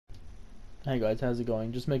Hey guys, how's it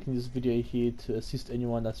going? Just making this video here to assist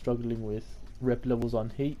anyone that's struggling with rep levels on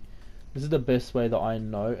heat. This is the best way that I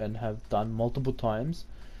know and have done multiple times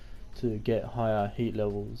to get higher heat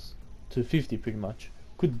levels to 50 pretty much.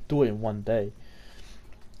 Could do it in one day.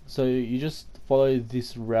 So you just follow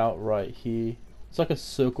this route right here. It's like a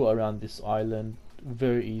circle around this island.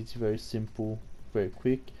 Very easy, very simple, very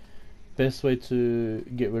quick. Best way to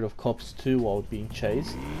get rid of cops too while being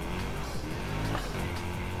chased.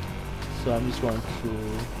 So I'm just going to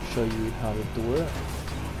show you how to do it.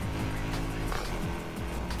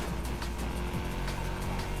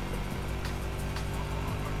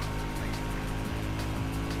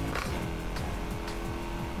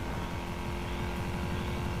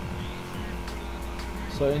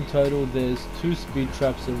 So in total there's 2 speed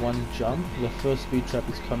traps and 1 jump. The first speed trap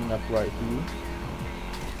is coming up right here.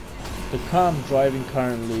 The car I'm driving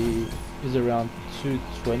currently is around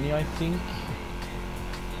 220 I think.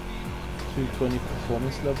 220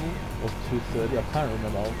 performance level or 230, I can't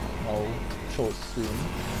remember, I'll show it soon.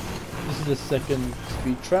 This is the second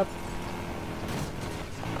speed trap,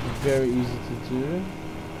 very easy to do,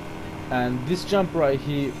 and this jump right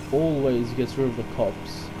here always gets rid of the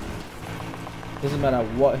cops. Doesn't matter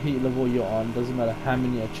what heat level you're on, doesn't matter how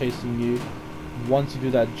many are chasing you, once you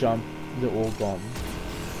do that jump they're all gone,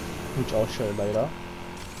 which I'll show later.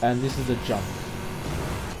 And this is the jump.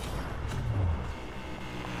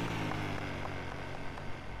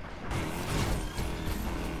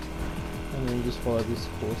 And then you just follow this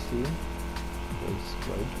course here. It's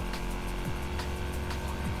road.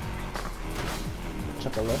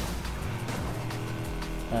 Chuck a left.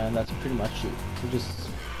 And that's pretty much it. You just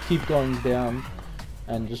keep going down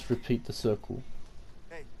and just repeat the circle.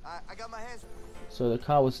 Hey, I got my hands. So the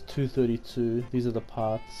car was 232, these are the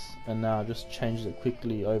parts, and now I just changed it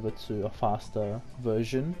quickly over to a faster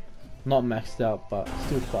version. Not maxed out, but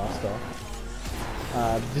still faster.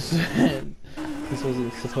 This this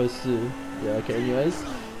wasn't supposed to. Yeah. Okay. Anyways,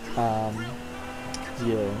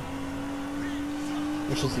 yeah.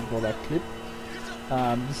 Let's just ignore that clip.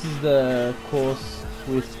 This is the course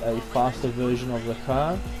with a faster version of the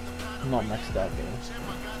car. Not maxed out though.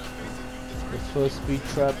 The first speed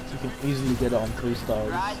trap, you can easily get it on 3 stars.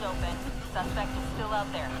 Your eyes open. Suspect is still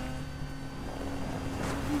out there.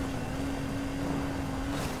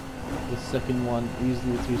 The second one,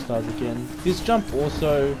 easily 3 stars again. This jump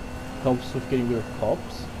also helps with getting rid of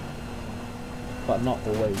cops, but not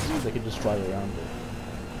always, they can just drive around it.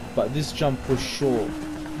 But this jump for sure,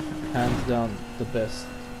 hands down the best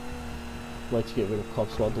way to get rid of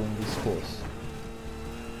cops while doing this course.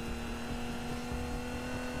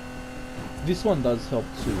 This one does help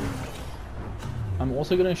too. I'm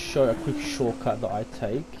also going to show a quick shortcut that I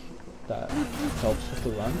take that helps with the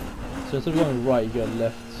run. So instead of going right, you go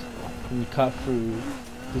left and you cut through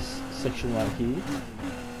this section right here.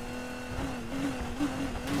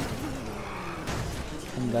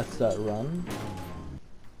 And that's that run.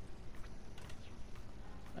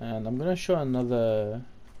 And I'm going to show another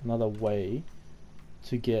way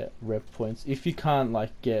to get rep points. If you can't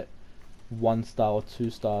like get 1 star or 2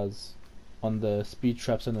 stars on the speed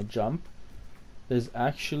traps and the jump, there's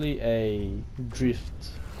actually a drift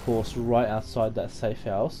course right outside that safe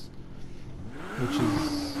house, which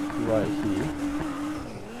is right here.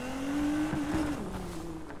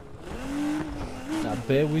 Now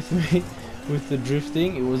bear with me with the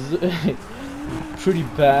drifting, it was pretty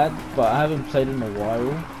bad, but I haven't played in a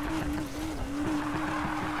while.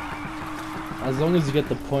 As long as you get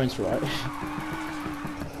the points right.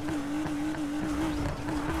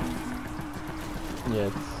 Yeah,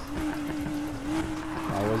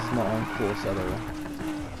 I was not on course at all.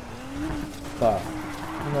 But,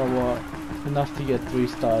 you know what, enough to get 3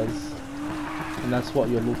 stars. And that's what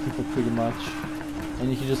you're looking for pretty much. And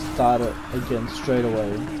you can just start it again straight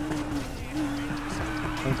away.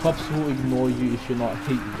 And cops will ignore you if you're not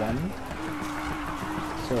heat 1.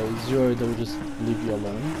 So 0, they'll just leave you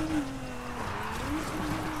alone.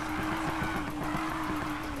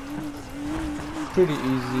 Pretty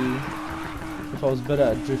easy. If I was better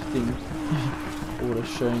at drifting, I would have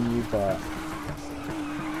shown you, but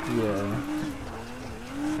yeah.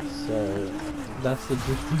 So that's the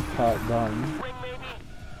drifting part done.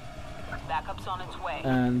 Backup's on its way.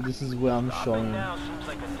 And this is where I'm showing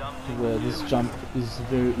where this jump is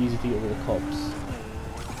very easy to get rid of cops.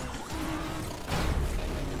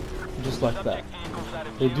 Just like that.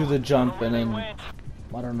 They do the jump and then,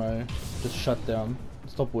 I don't know, just shut down,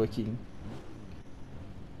 stop working.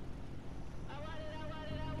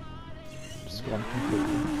 Gone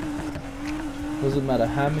completely. Doesn't matter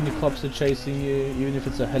how many cops are chasing you, even if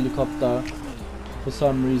it's a helicopter, for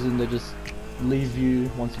some reason they just leave you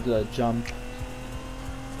once you do that jump.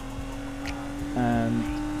 And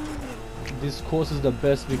this course is the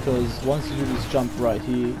best because once you do this jump right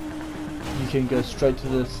here, you can go straight to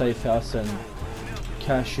the safe house and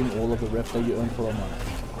cash in all of the rep that you earn for the month.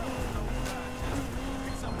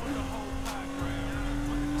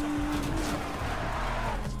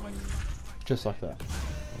 Just like that.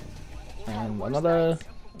 And another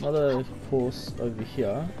course over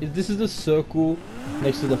here is this is the circle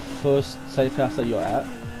next to the first safe house that you're at.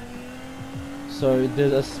 So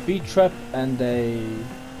there's a speed trap and a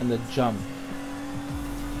jump.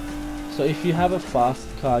 So if you have a fast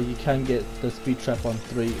car, you can get the speed trap on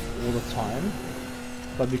 3 all the time.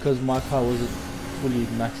 But because my car wasn't fully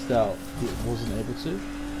maxed out, it wasn't able to.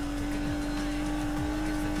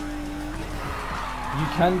 You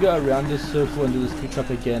can go around this circle and do the speed trap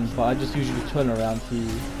again, but I just usually turn around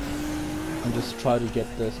here and just try to get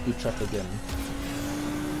the speed trap again.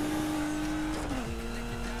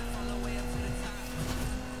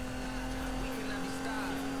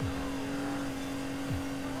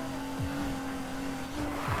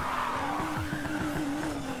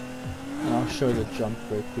 And I'll show the jump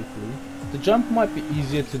very quickly. The jump might be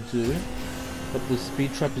easier to do, but the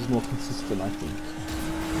speed trap is more consistent, I think.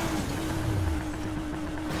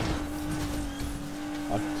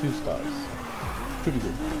 Like 2 stars. Pretty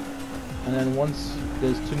good. And then once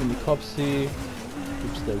there's too many cops here,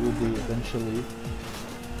 which there will be eventually,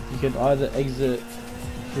 you can either exit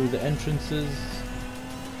through the entrances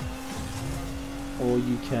or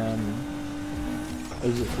you can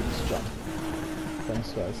exit through this jump.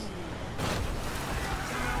 Thanks guys.